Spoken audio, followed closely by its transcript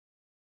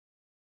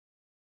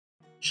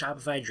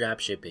Shopify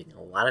dropshipping.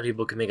 A lot of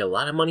people can make a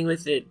lot of money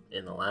with it,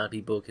 and a lot of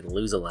people can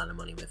lose a lot of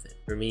money with it.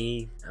 For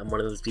me, I'm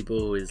one of those people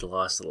who has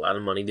lost a lot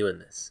of money doing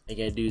this. All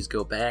you gotta do is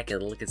go back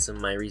and look at some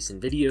of my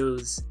recent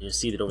videos, and you'll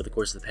see that over the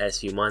course of the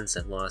past few months,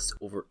 I've lost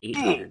over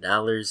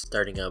 $800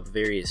 starting up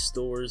various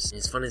stores. And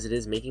as fun as it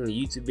is making the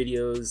YouTube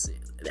videos,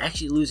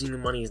 actually losing the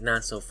money is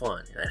not so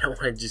fun. And I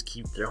don't want to just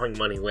keep throwing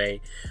money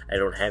away. I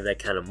don't have that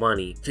kind of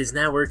money. If it's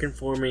not working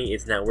for me,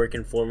 it's not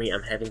working for me.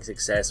 I'm having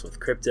success with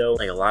crypto,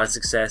 like a lot of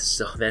success,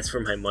 so that's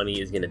where my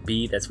money is going to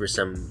be. That's where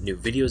some new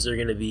videos are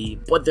going to be.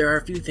 But there are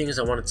a few things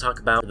I want to talk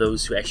about for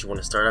those who actually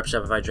want to start up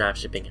Shopify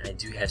dropshipping. I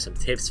do have some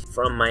tips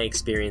from my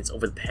experience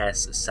over the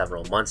past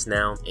several months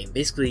now, and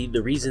basically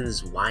the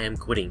reasons why I'm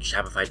quitting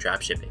Shopify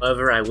dropshipping.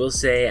 However, I will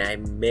say I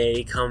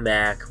may come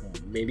back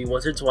maybe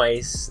once or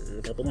twice in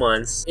a couple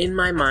months. In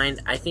my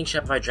mind, I think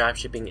Shopify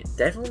dropshipping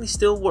definitely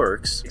still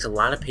works. It takes a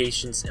lot of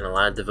patience and a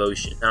lot of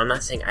devotion. Now, I'm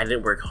not saying I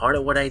didn't work hard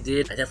at what I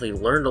did. I definitely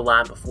learned a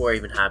lot before I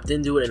even hopped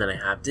into it, and then I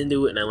hopped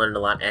into it and I learned a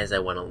lot as I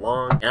went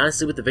along. And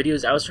honestly, with the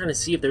videos, I was trying to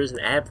see if there was an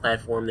ad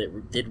platform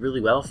that did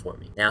really well for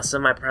me. Now,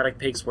 some of my product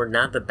picks were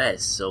not the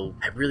best, so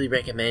I really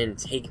recommend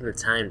taking the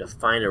time to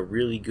find a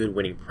really good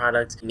winning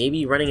product.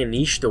 Maybe running a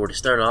niche store to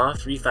start off,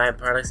 3-5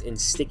 products, and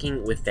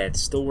sticking with that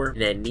store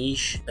and that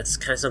niche. That's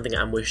kind of something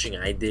I'm wishing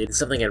I did. It's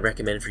something I'd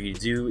recommend for you to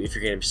do if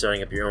you're going to be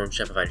starting up your own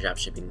Shopify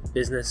dropshipping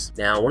business.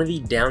 Now, one of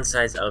the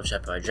downsides of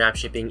Shopify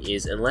dropshipping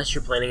is unless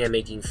you're planning on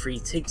making free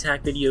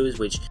TikTok videos,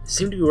 which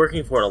seem to be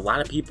working for a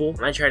lot of people.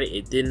 When I tried it,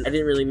 it didn't. I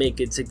didn't really make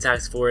good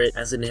TikToks for it. I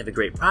also didn't have a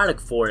great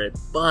product for it,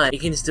 but it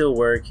can still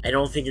work. I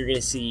don't think you're going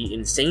to see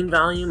insane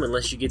volume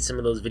unless you get some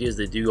of those videos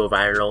that do go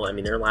viral. I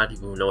mean, there are a lot of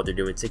people who know what they're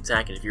doing with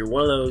TikTok, and if you're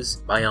one of those,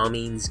 by all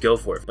means, go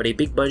for it. But a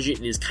big budget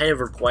is kind of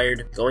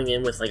required. Going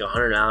in with like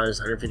 $100,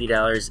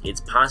 $150,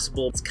 it's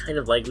possible. It's kind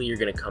of likely you're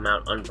going to come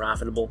out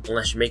unprofitable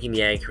unless you're making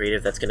the ad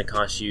creative. That's going to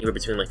cost you anywhere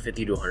between like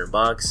 50 to 100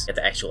 bucks. You get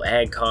the actual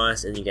ad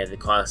cost, and you get the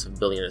cost of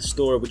building a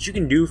store, which you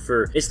can do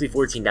for basically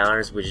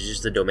 $14, which is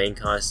just the domain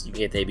cost. You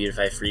can get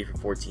Beautify free for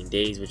 14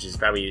 days, which is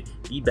probably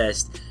the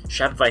best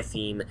Shopify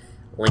theme.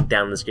 Link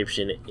down in the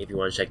description if you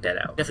want to check that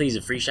out. Definitely use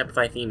a free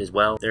Shopify theme as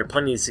well. There are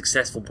plenty of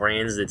successful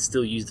brands that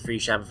still use the free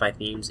Shopify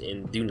themes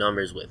and do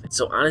numbers with it.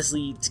 So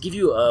honestly, to give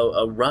you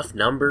a rough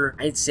number,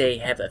 I'd say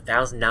have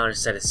 $1,000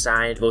 set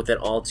aside, devote that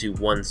all to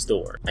one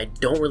store. I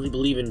don't really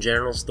believe in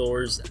general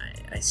stores.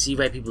 I see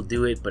why people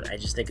do it, but I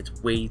just think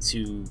it's way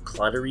too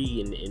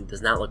cluttery and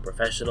does not look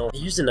professional.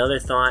 Here's another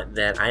thought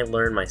that I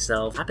learned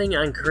myself. Hopping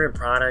on current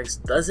products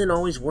doesn't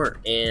always work.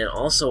 And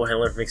also what I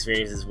learned from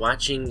experience is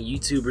watching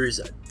YouTubers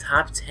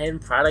top 10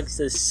 products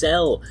to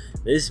sell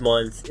this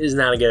month is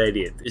not a good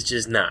idea. It's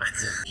just not.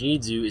 What you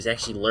need to do is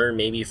actually learn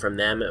maybe from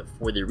them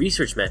for their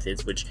research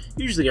methods, which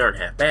usually aren't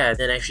half bad,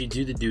 then actually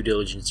do the due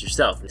diligence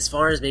yourself. As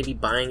far as maybe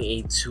buying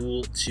a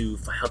tool to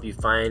help you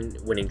find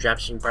winning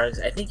dropshipping products,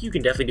 I think you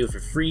can definitely do it for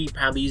free.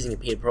 Probably using a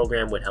paid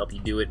program would help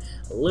you do it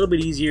a little bit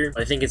easier,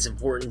 but I think it's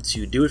important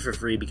to do it for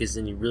free because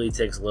then it really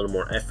takes a little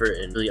more effort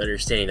and really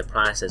understanding the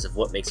process of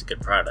what makes a good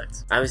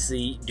product.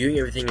 Obviously, doing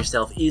everything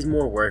yourself is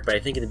more work, but I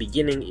think in the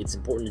beginning it's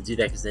important to do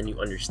that because then you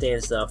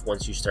understand stuff.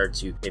 Once you start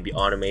to maybe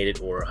automate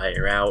it or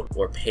hire out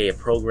or pay a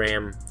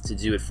program to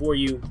do it for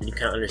you, then you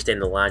kind of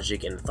understand the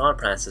logic and the thought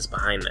process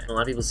behind that. A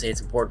lot of people say it's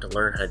important to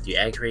learn how to do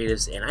ad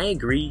creatives, and I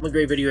agree. I'm a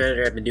great video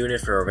editor. I've been doing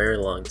it for a very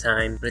long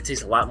time, but it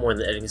takes a lot more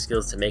than editing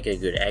skills to make a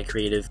good ad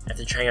creative.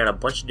 After trying out a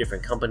bunch of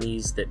different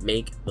companies that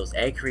make those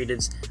ad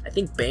creatives, I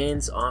think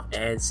Bands Off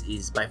Ads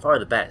is by far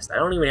the best. I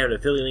don't even have an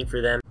affiliate link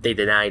for them. They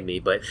denied me,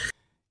 but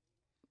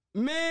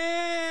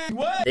man,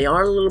 what? They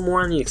are a little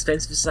more on the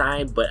expensive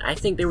side, but I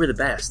think they were the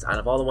best out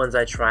of all the ones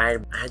I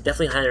tried. I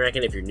definitely highly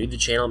recommend if you're new to the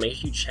channel, make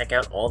sure you check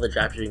out all the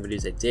dropshipping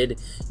videos I did.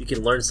 You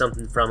can learn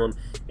something from them,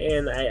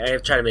 and I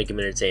have tried to make them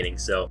entertaining.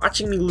 So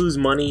watching me lose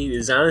money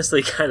is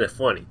honestly kind of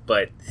funny,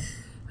 but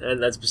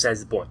that's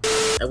besides the point.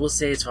 I will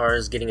say, as far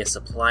as getting a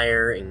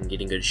supplier and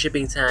getting good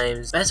shipping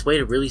times, the best way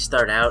to really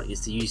start out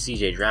is to use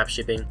CJ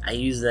Dropshipping. I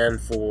used them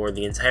for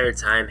the entire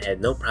time,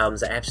 had no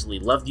problems. I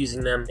absolutely loved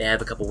using them. They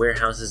have a couple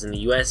warehouses in the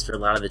US for a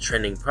lot of the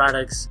trending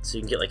products, so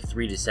you can get like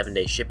 3 to 7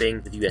 day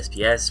shipping with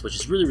USPS, which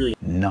is really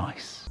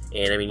nice.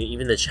 And I mean,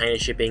 even the China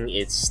shipping,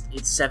 it's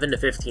 7 to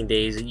 15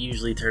 days. It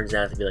usually turns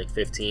out to be like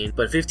 15,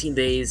 but 15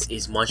 days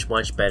is much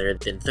better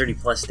than 30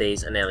 plus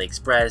days on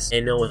AliExpress.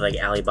 And I know with like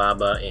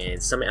Alibaba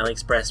and some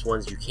AliExpress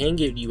ones, you can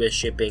get US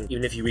shipping.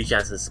 Even if you reach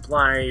out to the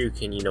supplier, you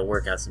can,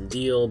 work out some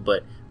deal.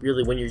 But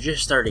really, when you're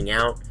just starting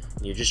out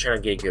and you're just trying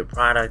to get a good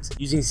product,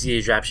 using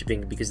CJ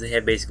Dropshipping, because they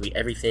have basically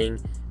everything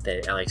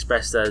that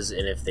AliExpress does,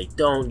 and if they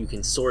don't, you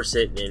can source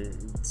it and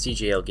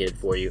CJ will get it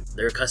for you.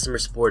 Their customer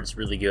support is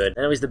really good.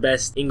 Not always the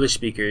best English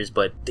speakers,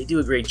 but they do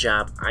a great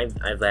job.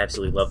 I've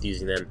absolutely loved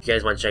using them. If you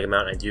guys want to check them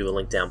out, I do have a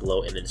link down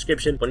below in the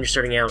description. When you're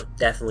starting out,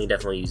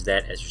 definitely use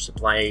that as your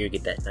supplier. You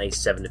get that nice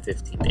 7 to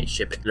 15 day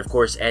shipping. And of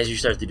course, as you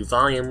start to do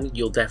volume,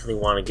 you'll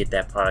definitely want to get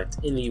that product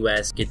in the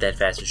US, get that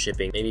faster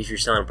shipping. Maybe if you're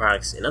selling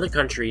products in other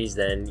countries,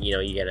 then you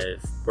gotta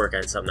work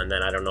on something on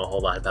that. I don't know a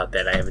whole lot about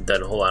that. I haven't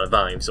done a whole lot of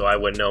volume, so I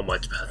wouldn't know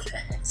much about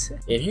that.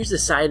 that. And here's the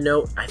side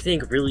note, I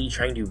think really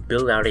trying to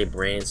build out a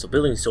brand, so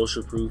building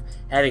social proof,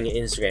 having an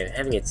Instagram,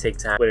 having a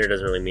TikTok, Twitter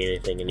doesn't really mean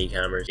anything in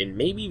e-commerce, and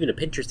maybe even a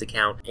Pinterest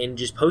account, and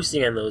just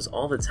posting on those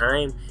all the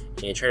time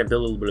and trying to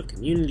build a little bit of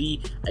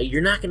community,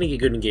 you're not going to get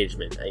good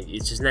engagement.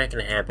 It's just not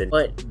going to happen.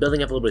 But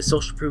building up a little bit of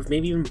social proof,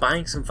 maybe even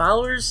buying some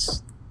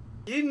followers,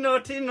 You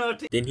naughty.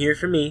 didn't hear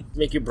from me.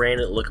 Make your brand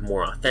look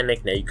more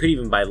authentic. Now you could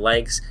even buy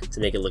likes to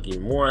make it look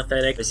even more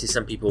authentic. I see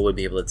some people would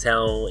be able to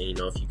tell, you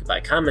know, if you could buy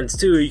comments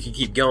too, you could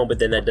keep going, but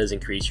then that does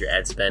increase your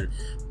ad spend.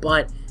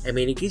 But I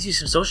mean, it gives you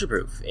some social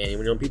proof, and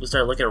when people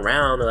start looking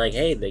around, they're like,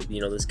 hey, you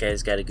know, this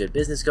guy's got a good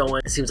business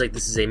going. It seems like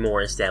this is a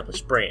more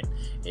established brand,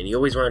 and you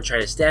always want to try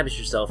to establish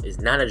yourself as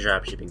not a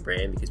dropshipping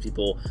brand, because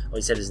people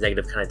always have this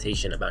negative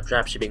connotation about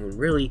dropshipping, when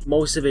really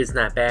most of it's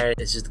not bad.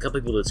 It's just a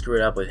couple people that screw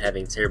it up with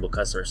having terrible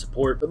customer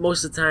support, but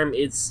most of the time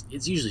it's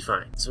usually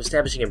fine. So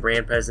establishing a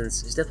brand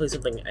presence is definitely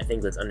something I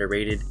think that's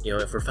underrated. You know,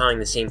 if we're following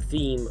the same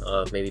theme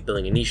of maybe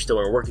building a niche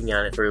store and working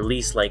on it for at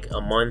least like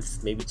a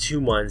month, maybe 2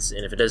 months,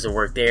 and if it doesn't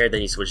work there,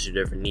 then you switch to a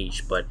different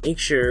niche. But make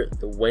sure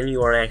that when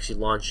you are actually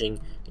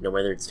launching, you know,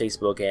 whether it's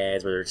Facebook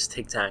ads, whether it's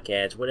TikTok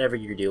ads, whatever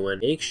you're doing,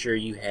 make sure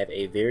you have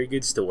a very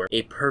good store,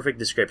 a perfect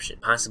description,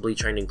 possibly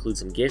trying to include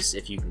some gifts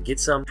if you can get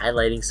some,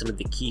 highlighting some of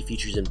the key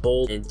features in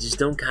bold, and just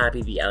don't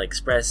copy the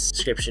AliExpress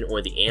description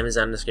or the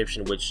Amazon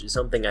description, which is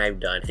something I've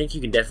done. I think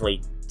you can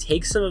definitely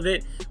take some of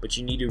it, but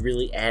you need to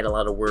really add a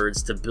lot of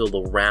words to build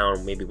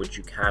around maybe what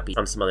you copy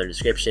from some other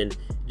description,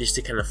 just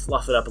to kind of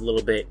fluff it up a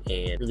little bit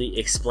and really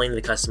explain to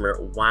the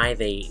customer why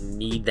they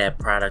need that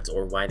product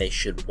or why they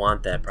should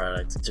want that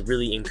product, to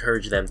really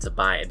encourage them to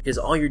buy it. Because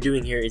all you're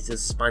doing here is a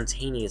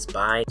spontaneous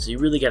buy, so you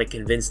really got to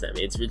convince them.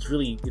 It's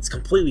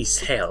completely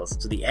sales.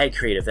 So the ad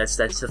creative, that's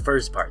the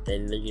first part.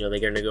 Then, you know,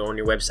 they're gonna go on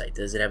your website.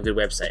 Does it have a good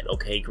website?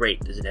 Okay, great.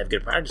 Does it have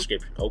good product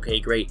description?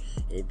 Okay, great.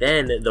 And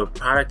then the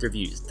product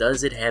reviews.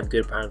 Does it have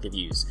good product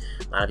reviews?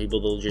 A lot of people,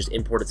 they'll just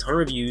import a ton of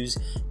reviews,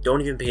 don't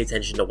even pay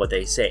attention to what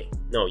they say.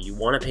 No, you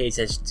want to pay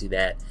attention to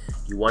that.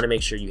 You want to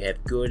make sure you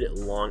have good,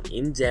 long,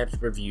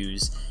 in-depth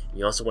reviews.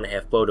 You also want to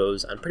have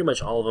photos on pretty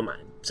much all of them.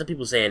 Some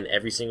people say in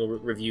every single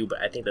review,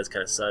 but I think that's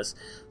kind of sus.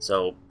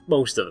 So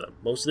most of them,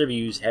 most of the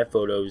reviews have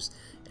photos,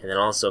 and then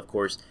also, of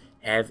course,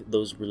 have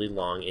those really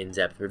long,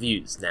 in-depth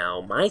reviews.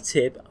 Now, my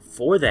tip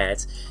for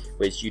that,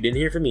 which you didn't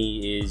hear from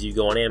me, is you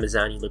go on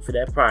Amazon, you look for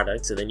that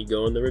product, so then you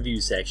go in the review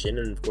section,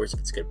 and of course,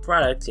 if it's a good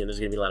product, you know, there's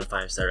going to be a lot of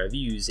 5-star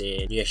reviews,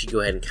 and you actually go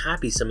ahead and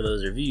copy some of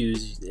those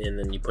reviews, and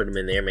then you put them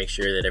in there, make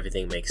sure that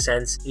everything makes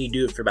sense, and you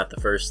do it for about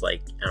the first,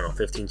 like, I don't know,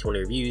 15, 20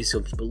 reviews, so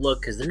when people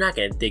look, because they're not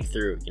going to dig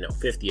through, you know,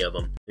 50 of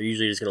them. They're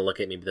usually just going to look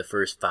at maybe the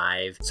first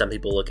 5. Some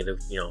people look at,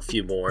 you know, a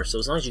few more, so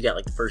as long as you got,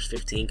 like, the first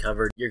 15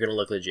 covered, you're going to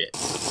look legit.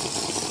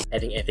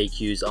 Having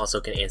FAQs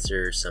also can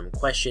answer some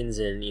questions,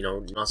 and, you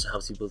know, it also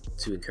helps people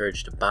to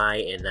encourage to buy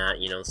and not,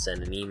 you know,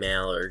 send an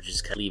email or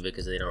just kind of leave it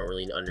because they don't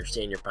really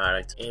understand your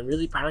product. And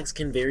really, products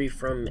can vary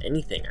from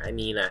anything. I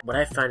mean, what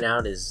I find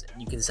out is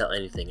you can sell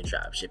anything in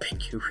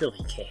dropshipping. You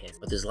really can.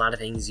 But there's a lot of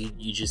things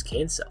you just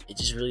can't sell. It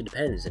just really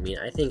depends. I mean,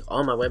 I think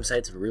all my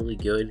websites are really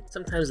good.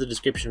 Sometimes the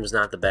description was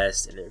not the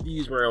best, and the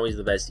reviews weren't always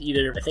the best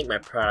either. I think my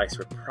products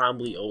were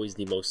probably always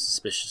the most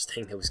suspicious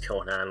thing that was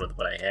going on with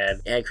what I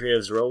had. Ad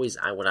creatives were always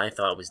what I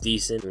thought was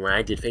decent. When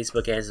I did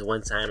Facebook ads at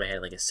one time, I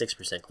had like a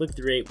 6%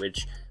 click-through rate,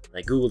 which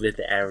when I googled it,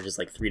 the average is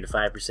like 3 to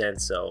 5%.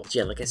 So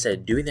yeah, like I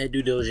said, doing that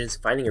due diligence,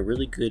 finding a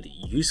really good,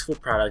 useful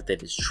product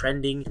that is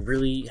trending, can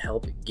really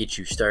help get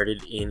you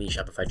started in the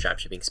Shopify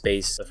dropshipping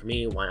space. So for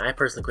me, why I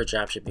personally quit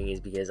dropshipping is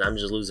because I'm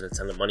just losing a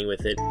ton of money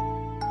with it.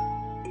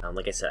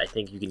 Like I said, I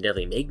think you can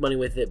definitely make money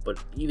with it,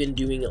 but even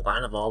doing a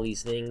lot of all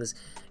these things,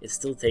 it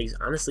still takes,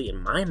 honestly,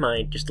 in my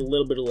mind, just a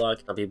little bit of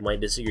luck. Some people might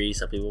disagree,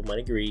 some people might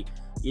agree.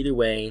 Either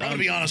way, I'm gonna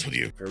be honest with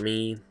you. For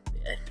me,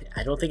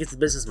 I don't think it's the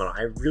business model.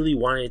 I really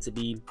wanted it to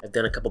be. I've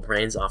done a couple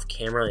brands off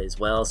camera as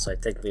well, so I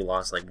technically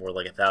lost like more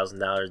like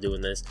 $1,000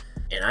 doing this.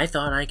 And I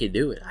thought I could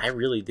do it. I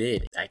really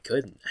did. I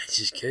couldn't. I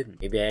just couldn't.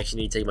 Maybe I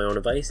actually need to take my own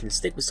advice and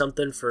stick with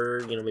something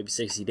for, you know, maybe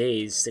 60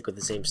 days, stick with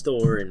the same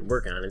store and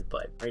work on it.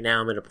 But right now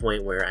I'm at a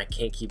point where I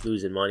can't keep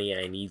losing money.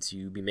 I need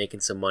to be making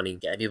some money.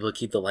 Gotta be able to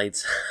keep the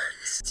lights on,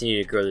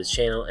 continue to grow this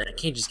channel, and I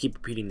can't just keep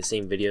repeating the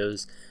same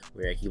videos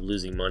where I keep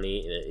losing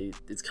money.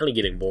 It's kind of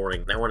getting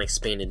boring. I want to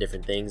expand in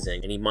different things,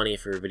 and I need money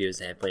for videos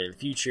that I have planned in the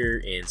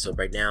future. And so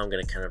right now I'm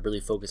going to kind of really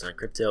focus on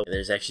crypto. And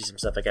there's actually some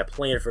stuff I got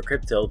planned for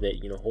crypto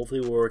that, you know,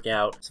 hopefully will work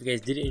out. So if you guys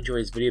did enjoy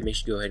this video, make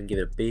sure you go ahead and give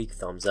it a big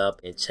thumbs up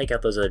and check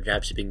out those other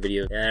dropshipping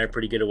videos that are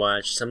pretty good to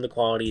watch. Some of the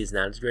quality is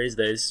not as great as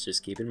this,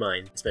 just keep in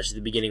mind, especially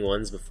the beginning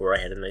ones before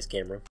I had a nice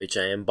camera, which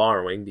I am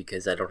borrowing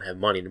because I don't have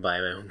money to buy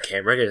my own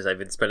camera because I've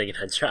been spending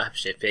it on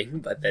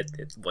dropshipping. But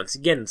once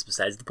again, it's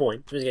besides the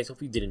point. So guys,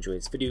 hopefully you did enjoy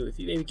this video. If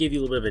you maybe gave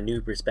you a little bit of a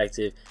new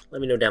perspective,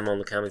 let me know down below in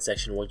the comment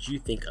section what you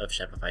think of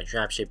Shopify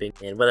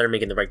dropshipping and whether I'm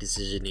making the right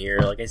decision here.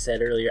 Like I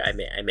said earlier,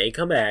 I may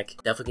come back.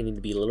 Definitely need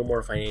to be a little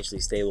more financially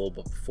stable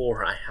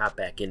before I hop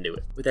back into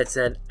it. With that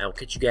said, I'll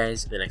catch you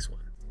guys in the next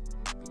one.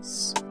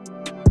 Peace.